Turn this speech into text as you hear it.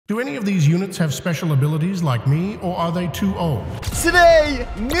Do any of these units have special abilities like me, or are they too old? Today,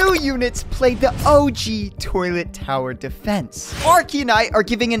 new units play the OG Toilet Tower Defense. Arky and I are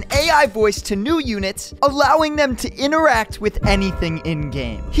giving an AI voice to new units, allowing them to interact with anything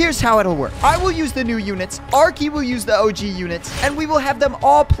in-game. Here's how it'll work. I will use the new units, Arky will use the OG units, and we will have them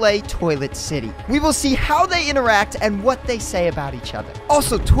all play Toilet City. We will see how they interact and what they say about each other.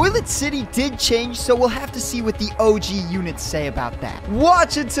 Also, Toilet City did change, so we'll have to see what the OG units say about that.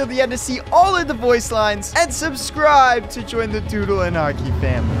 Watch until the end to see all of the voice lines, and subscribe to join the Doodle and Arky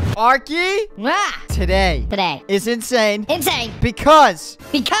family. Arky? Today is insane. Because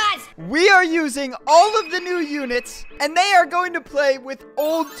we are using all of the new units, and they are going to play with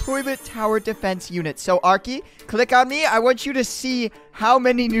old Toilet Tower Defense units. So, Arky, click on me. I want you to see how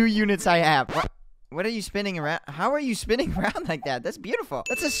many new units I have. What are you spinning around? How are you spinning around like that? That's beautiful.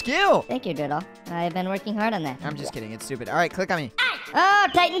 That's a skill. Thank you, Doodle. I've been working hard on that. I'm just kidding. It's stupid. All right, click on me. Oh,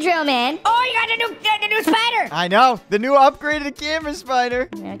 Titan Drill Man. Oh, you got the new spider. I know. The new upgraded camera spider.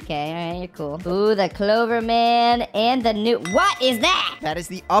 Okay, all right, you're cool. Ooh, the Clover Man and the new... What is that? That is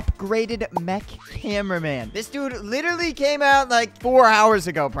the upgraded mech cameraman. This dude literally came out like 4 hours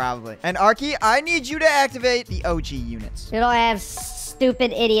ago, probably. And Arky, I need you to activate the OG units. Doodle, I have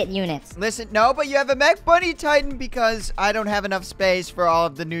stupid idiot units. Listen, no, but you have a Mech Bunny Titan because I don't have enough space for all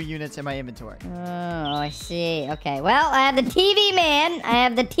of the new units in my inventory. Oh, I see. Okay, well, I have the TV Man, I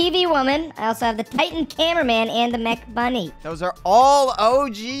have the TV Woman, I also have the Titan Cameraman and the Mech Bunny. Those are all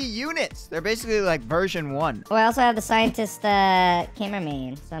OG units. They're basically like version 1. Oh, I also have the Scientist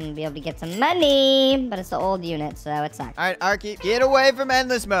Cameraman, so I'm gonna be able to get some money, but it's the old unit, so it sucks. All right, Arky, get away from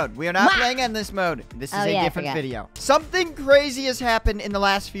Endless Mode. We are not playing Endless Mode. This is a different video. Something crazy has happened in the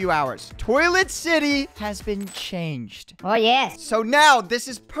last few hours. Toilet City has been changed. Oh, yes. So now, this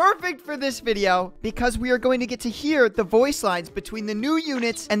is perfect for this video because we are going to get to hear the voice lines between the new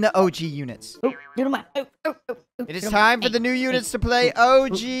units and the OG units. It is time for the new units to play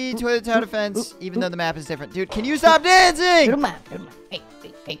OG Toilet Tower Defense, even though the map is different. Dude, can you stop dancing?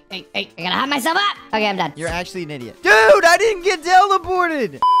 Hey, I gotta hide myself up. Okay, I'm done. You're actually an idiot. Dude, I didn't get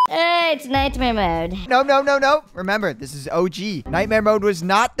teleported. Hey, it's nightmare mode. No. Remember, this is OG. Nightmare mode was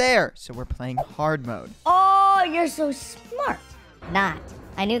not there, so we're playing hard mode. Oh, you're so smart. Not.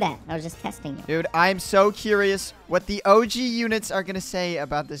 I knew that. I was just testing you. Dude, I'm so curious what the OG units are going to say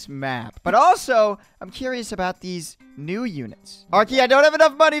about this map. But also, I'm curious about these new units. Arky, I don't have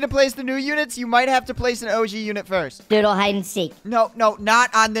enough money to place the new units. You might have to place an OG unit first. Doodle, hide and seek. No,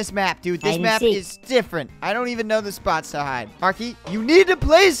 not on this map, dude. This map is different. I don't even know the spots to hide. Arky, you need to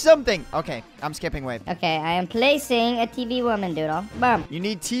place something. Okay, I'm skipping wave. Okay, I am placing a TV Woman, Doodle. Boom. You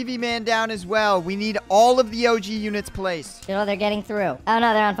need TV Man down as well. We need all of the OG units placed. Doodle, they're getting through. Oh,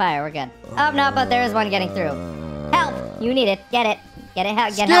 no, they're on fire. We're good. Oh, no, but there is one getting through. Help! You need it. Get it. Get it.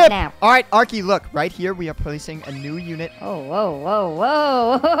 Get help now. All right, Arky, look. Right here, we are placing a new unit. Oh,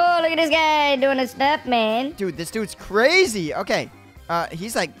 whoa. Look at this guy doing his stuff, man. Dude, this dude's crazy. Okay.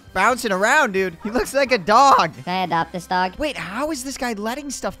 He's like bouncing around, dude. He looks like a dog. Can I adopt this dog? Wait, how is this guy letting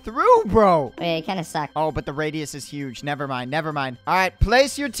stuff through, bro? Wait, it kind of sucks. Oh, but the radius is huge. Never mind. All right,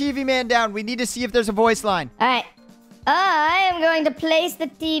 place your TV Man down. We need to see if there's a voice line. All right. I am going to place the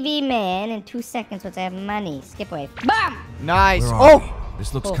TV Man in 2 seconds once I have money. Skip wave. Boom! Nice.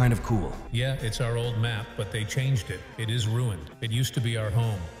 This looks kind of cool. Yeah, it's our old map, but they changed it. It is ruined. It used to be our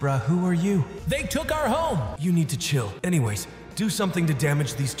home. Bruh, who are you? They took our home! You need to chill. Anyways, do something to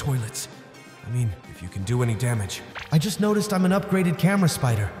damage these toilets. I mean, if you can do any damage. I just noticed I'm an upgraded camera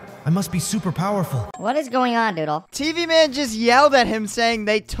spider. I must be super powerful. What is going on, Doodle? TV Man just yelled at him saying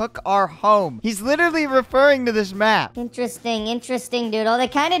they took our home. He's literally referring to this map. Interesting, Doodle. They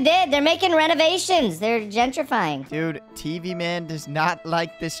kind of did. They're making renovations. They're gentrifying. Dude, TV Man does not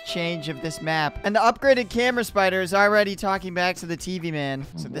like this change of this map. And the upgraded camera spider is already talking back to the TV Man.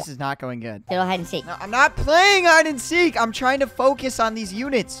 So this is not going good. Doodle, hide and seek. No, I'm not playing hide and seek. I'm trying to focus on these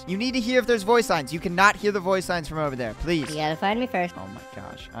units. You need to hear if there's voice lines. You cannot hear the voice lines from over there. Please. You gotta find me first. Oh my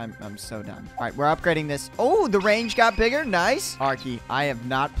gosh. I'm so done. All right, we're upgrading this. Oh, the range got bigger. Nice. Arky, I have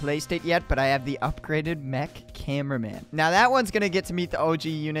not placed it yet, but I have the upgraded mech cameraman. Now, that one's going to get to meet the OG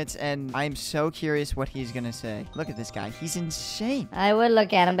units, and I'm so curious what he's going to say. Look at this guy. He's insane. I would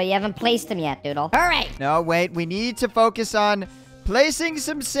look at him, but you haven't placed him yet, Doodle. Hurry! No, wait. We need to focus on placing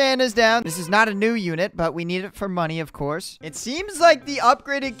some Santas down. This is not a new unit, but we need it for money, of course. It seems like the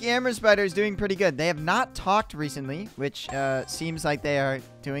upgraded camera spider is doing pretty good. They have not talked recently, which seems like they are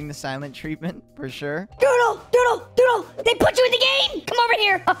doing the silent treatment for sure. Doodle! They put you in the game! Come over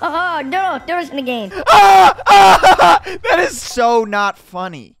here! Doodle's in the game. That is so not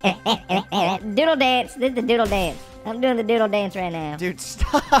funny. Doodle dance. This is the Doodle dance. I'm doing the doodle dance right now. Dude,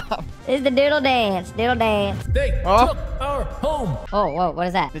 stop. This is the doodle dance. Doodle dance. They took our home. Oh, whoa, what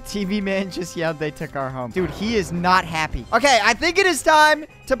is that? The TV man just yelled they took our home. Dude, he is not happy. Okay, I think it is time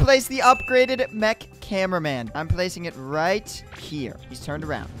to place the upgraded mech cameraman. I'm placing it right here. He's turned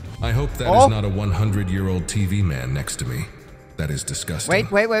around. I hope that is not a 100-year-old TV man next to me. That is disgusting.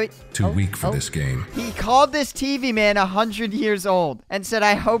 Wait. Too weak for this game. He called this TV man 100 years old and said,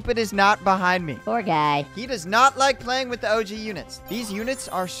 I hope it is not behind me. Poor guy. He does not like playing with the OG units. These units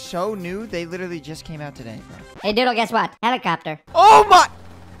are so new, they literally just came out today, bro. Hey, Doodle, guess what? Helicopter. Oh my!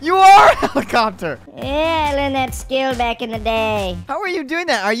 You are a helicopter! Yeah, I learned that skill back in the day. How are you doing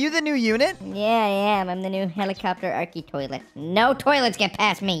that? Are you the new unit? Yeah, I am. I'm the new helicopter Archie toilet. No toilets get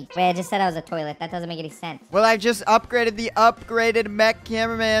past me. Wait, I just said I was a toilet. That doesn't make any sense. Well, I've just upgraded the upgraded mech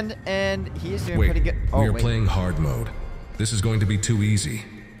cameraman, and he is doing pretty good. We are playing hard mode. This is going to be too easy.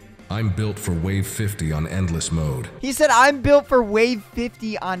 I'm built for wave 50 on endless mode. He said I'm built for wave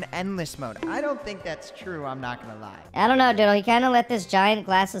 50 on endless mode. I don't think that's true, I'm not gonna lie. I don't know, Doodle. He kind of let this giant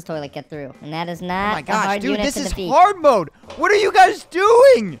glasses toilet get through. And that is not Oh my gosh, hard dude, unit this to is defeat. hard mode. What are you guys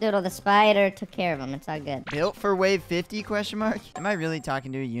doing? Doodle, the spider took care of him. It's all good. Built for wave 50, question mark? Am I really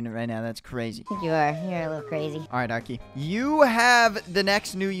talking to a unit right now? That's crazy. I think you are. You're a little crazy. All right, Arky. You have the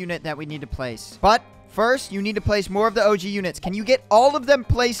next new unit that we need to place. But first, you need to place more of the OG units. Can you get all of them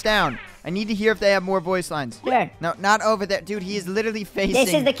placed down? I need to hear if they have more voice lines. Sure. No, not over there. Dude, he is literally facing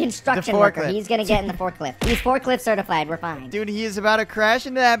This is the construction worker. forklift. He's going to get in the forklift. He's forklift certified. We're fine. Dude, he is about to crash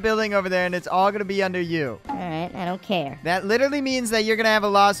into that building over there, and it's all going to be under you. All right. I don't care. That literally means that you're going to have a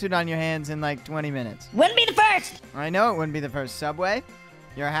lawsuit on your hands in like 20 minutes. Wouldn't be the first. I know it wouldn't be the first. Subway,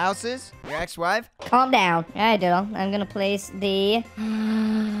 your houses, your ex-wife. Calm down. All right, Doodle. I'm going to place the...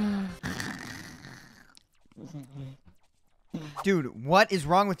 Dude, what is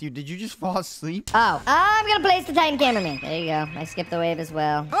wrong with you? Did you just fall asleep? Oh, I'm going to place the Titan cameraman. There you go. I skipped the wave as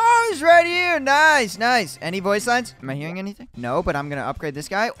well. Oh, he's right here. Nice, nice. Any voice lines? Am I hearing anything? No, but I'm going to upgrade this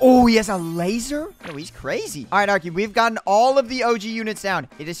guy. Oh, he has a laser? Oh, he's crazy. All right, Arky, we've gotten all of the OG units down.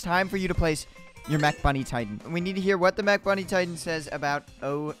 It is time for you to place your Mech Bunny Titan. We need to hear what the Mech Bunny Titan says about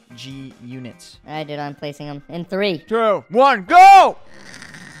OG units. All right, dude. I'm placing them in 3. 2, 1, go!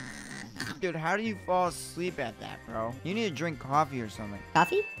 Dude, how do you fall asleep at that, bro? You need to drink coffee or something.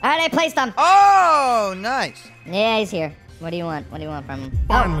 Coffee? All right, I placed them. Oh, nice. Yeah, he's here. What do you want? What do you want from him?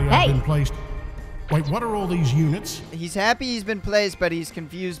 Finally, oh, I've hey! been placed. Wait, what are all these units? He's happy he's been placed, but he's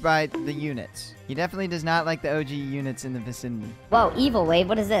confused by the units. He definitely does not like the OG units in the vicinity. Whoa, evil wave.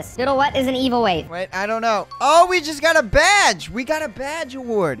 What is this? Doodle, what is an evil wave? Wait, I don't know. Oh, we just got a badge. We got a badge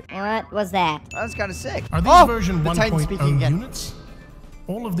award. What was that? That was kind of sick. Are these Oh, version the Titan speaking 1.0 again. units?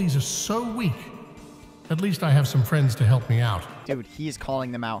 All of these are so weak. At least I have some friends to help me out. Dude, he is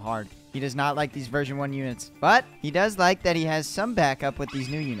calling them out hard. He does not like these version 1 units, but he does like that he has some backup with these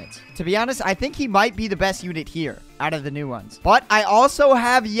new units. To be honest, I think he might be the best unit here out of the new ones. But I also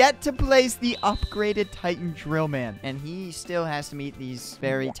have yet to place the upgraded Titan Drill Man, and he still has to meet these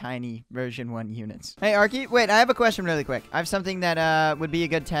very tiny version 1 units. Hey, Arky, wait, I have a question really quick. I have something that would be a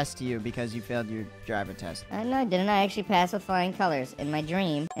good test to you because you failed your driver test. No, I didn't. I actually passed with flying colors in my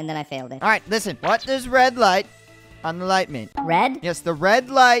dream, and then I failed it. All right, listen. What does red light on the light mean? Red? Yes, the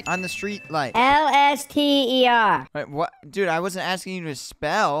red light on the street light. L-S-T-E-R. Wait, what? Dude, I wasn't asking you to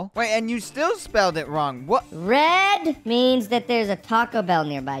spell. Wait, and you still spelled it wrong. What? Red means that there's a Taco Bell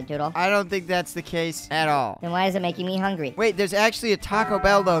nearby, Doodle. I don't think that's the case at all. Then why is it making me hungry? Wait, there's actually a Taco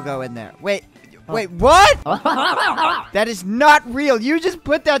Bell logo in there. Wait, what? That is not real. You just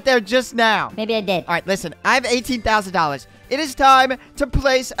put that there just now. Maybe I did. All right, listen. I have $18,000. It is time to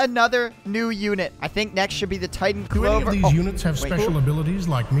place another new unit. I think next should be the Titan Do any Clover. of these units have wait. special abilities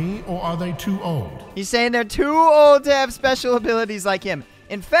like me, or are they too old? He's saying they're too old to have special abilities like him.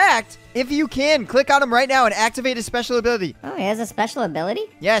 In fact, if you can, click on him right now and activate his special ability. Oh, he has a special ability?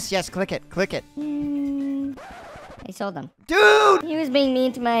 Yes, click it. Click it. I sold them. Dude! He was being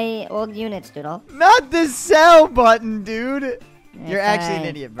mean to my old units, Doodle. Not the sell button, dude. You're That's actually an fine.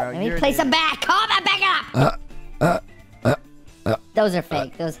 idiot, bro. Let me You're an place them idiot. back. Call them back up. Those are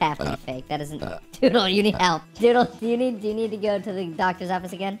fake. Those have to be fake. That isn't. Doodle, you need help. Doodle, do you need to go to the doctor's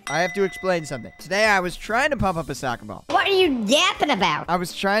office again? I have to explain something. Today, I was trying to pump up a soccer ball. What are you yapping about? I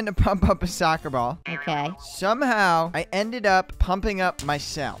was trying to pump up a soccer ball. Okay. Somehow, I ended up pumping up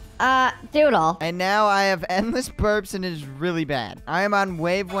myself. Doodle. And now I have endless burps and it is really bad. I am on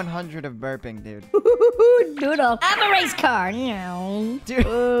wave 100 of burping, dude. Doodle. I'm a race car. No. Dude,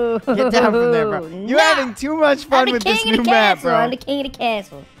 get down from there, bro. You're having too much fun with this new map, bro. I'm the king of the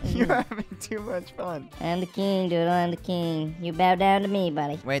castle. You're having too much fun. I'm the king, Doodle. I'm the king. You bow down to me,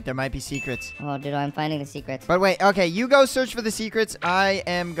 buddy. Wait, there might be secrets. Oh, Doodle, I'm finding the secrets. But wait, okay, you go search for the secrets. I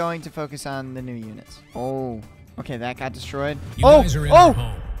am going to focus on the new units. Oh, okay, that got destroyed. You guys are in our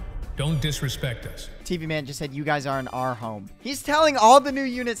home. Don't disrespect us. TV Man just said you guys are in our home. He's telling all the new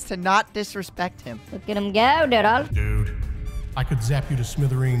units to not disrespect him. Look at him go, Doodle. Dude, I could zap you to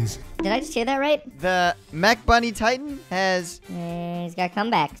smithereens. Did I just hear that right? The Mech Bunny Titan has... He's got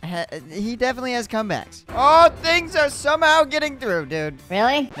comebacks. he definitely has comebacks. Oh, things are somehow getting through, dude.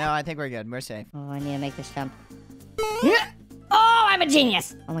 Really? No, I think we're good. We're safe. Oh, I need to make this jump. Oh, I'm a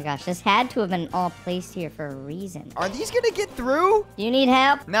genius. Oh my gosh, this had to have been all placed here for a reason. Are these gonna get through? Do you need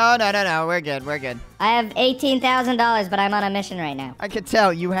help? No. We're good. We're good. I have $18,000, but I'm on a mission right now. I can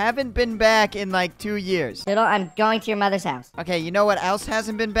tell. You haven't been back in like 2 years. Doodle, I'm going to your mother's house. Okay, you know what else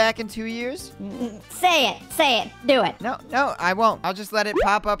hasn't been back in 2 years? Say it. Say it. Do it. No, I won't. I'll just let it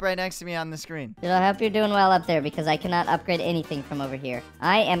pop up right next to me on the screen. Doodle, I hope you're doing well up there because I cannot upgrade anything from over here.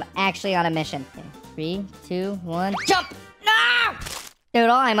 I am actually on a mission. Okay, 3, 2, 1, jump! No!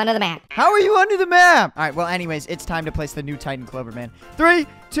 Doodle, I'm under the map. How are you under the map? All right, well, anyways, it's time to place the new Titan Clover Man. 3,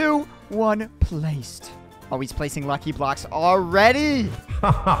 2, 1, placed. Oh, he's placing lucky blocks already.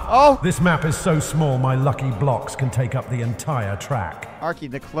 Oh. This map is so small, my lucky blocks can take up the entire track.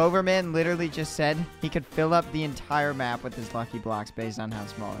 Arky, the Clover Man literally just said he could fill up the entire map with his lucky blocks based on how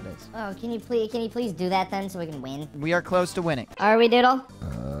small it is. Oh, can you please do that then so we can win? We are close to winning. Are we, Doodle?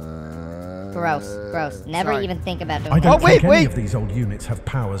 Gross. Never sorry. even think about doing I don't that. think any of these old units have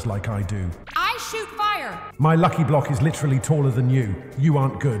powers like I do. I shoot fire. My lucky block is literally taller than you. You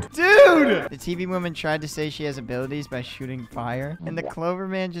aren't good. Dude! The TV woman tried to say she has abilities by shooting fire, and the Clover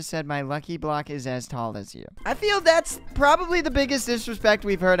Man just said my lucky block is as tall as you. I feel that's probably the biggest disrespect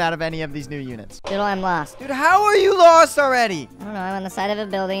we've heard out of any of these new units. Doodle, I'm lost. Dude, how are you lost already? I don't know, I'm on the side of a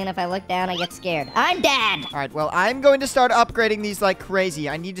building, and if I look down, I get scared. I'm dead! All right, well, I'm going to start upgrading these like crazy.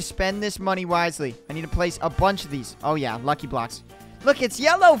 I need to spend this money wisely. I need to place a bunch of these. Oh, yeah, lucky blocks. Look, it's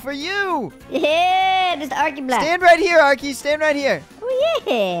yellow for you! Yeah, just Arky Black. Stand right here, Arky. Stand right here. Oh,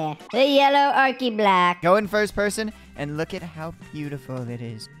 yeah. The yellow Arky Black. Go in first person, and look at how beautiful it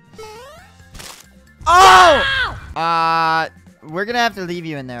is. Oh! We're gonna have to leave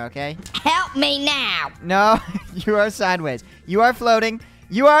you in there, okay? Help me now! No, you are sideways. You are floating.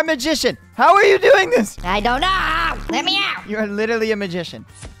 You are a magician. How are you doing this? I don't know! Let me out! You are literally a magician.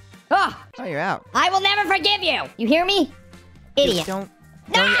 Oh, You're out. I will never forgive you! You hear me? Idiot. Don't.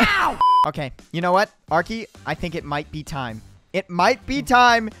 No! Okay, you know what, Arky? I think it might be time. It might be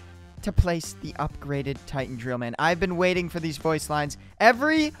time to place the upgraded Titan Drill Man. I've been waiting for these voice lines.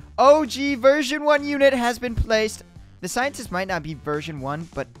 Every OG version 1 unit has been placed. The scientist might not be version 1,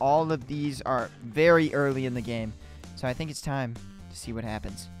 but all of these are very early in the game. So I think it's time to see what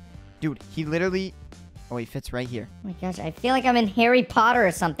happens. Dude, he literally... Oh, he fits right here. Oh my gosh, I feel like I'm in Harry Potter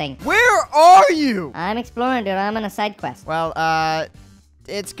or something. Where are you? I'm exploring, dude. I'm on a side quest. Well,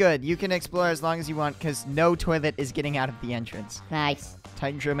 it's good. You can explore as long as you want, because no toilet is getting out of the entrance. Nice.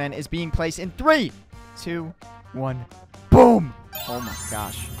 Titan Drill Man is being placed in 3, 2, 1. Boom! Oh my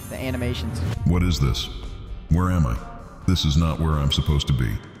gosh. The animations. What is this? Where am I? This is not where I'm supposed to be.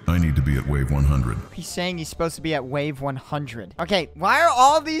 I need to be at wave 100. He's saying he's supposed to be at wave 100. Okay, why are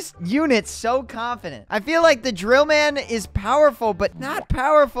all these units so confident? I feel like the Drill Man is powerful, but not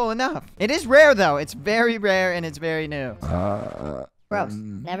powerful enough. It is rare, though. It's very rare, and it's very new. Gross.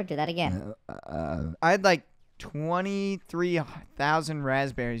 Never do that again. I had like 23,000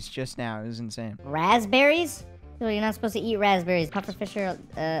 raspberries just now. It was insane. Raspberries? Dude, you're not supposed to eat raspberries. Pufferfish are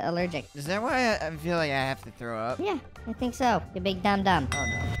allergic. Is that why I feel like I have to throw up? Yeah, I think so. You big dum-dum. Oh,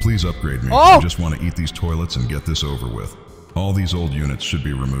 no. Please upgrade me. Oh! I just want to eat these toilets and get this over with. All these old units should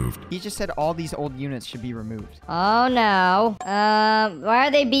be removed. He just said all these old units should be removed. Oh, no. Why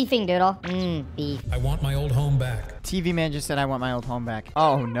are they beefing, Doodle? Beef. I want my old home back. TV Man just said I want my old home back.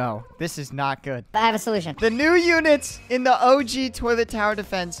 Oh, no. This is not good. I have a solution. The new units in the OG Toilet Tower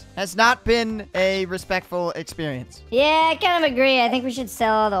Defense has not been a respectful experience. Yeah, I kind of agree. I think we should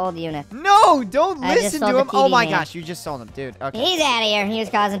sell all the old units. No, don't I just listen sold to the him. Oh TV my man. gosh, you just sold him, dude. Okay. He's out of here. He was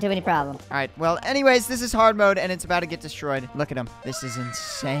causing too many problems. All right. Well, anyways, this is hard mode, and it's about to get destroyed. Look at him. This is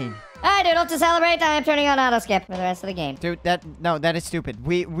insane. All right, Doodle, to celebrate, I'm turning on auto skip for the rest of the game. Dude, that is stupid.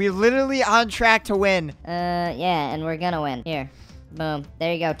 We're literally on track to win. Yeah, and we're gonna win. Here. Boom.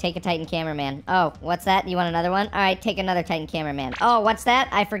 There you go. Take a Titan cameraman. Oh, what's that? You want another one? All right, take another Titan cameraman. Oh, what's that?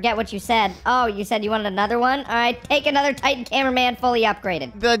 I forget what you said. Oh, you said you wanted another one? All right, take another Titan cameraman fully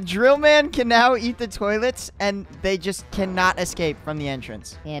upgraded. The drill man can now eat the toilets, and they just cannot escape from the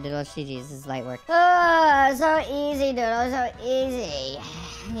entrance. Yeah, Doodle, GG's. This is light work. Oh, so easy, Doodle. So easy.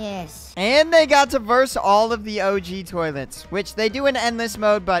 Yes. And they got to verse all of the OG toilets, which they do in endless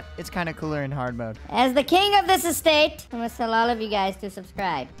mode, but it's kind of cooler in hard mode. As the king of this estate, I'm gonna tell all of you guys to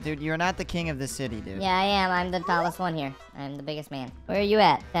subscribe. Dude, you're not the king of the city, dude. Yeah, I am. I'm the tallest one here. I'm the biggest man. Where are you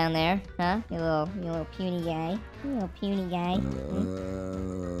at? Down there? Huh? You little puny guy? You little puny guy?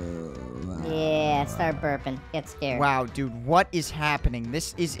 Yeah, start burping. Get scared. Wow, dude, what is happening?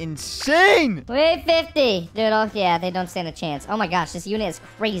 This is insane! Wave 50. Doodle, yeah, they don't stand a chance. Oh my gosh, this unit is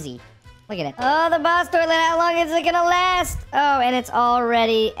crazy. Look at it. Oh, the boss toilet, how long is it gonna last? Oh, and it's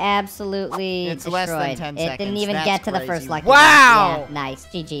already absolutely It's destroyed. less than 10 It didn't seconds. even That's get to the crazy. first lucky. Wow! Yeah, nice.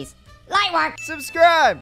 GG's. Light work! Subscribe!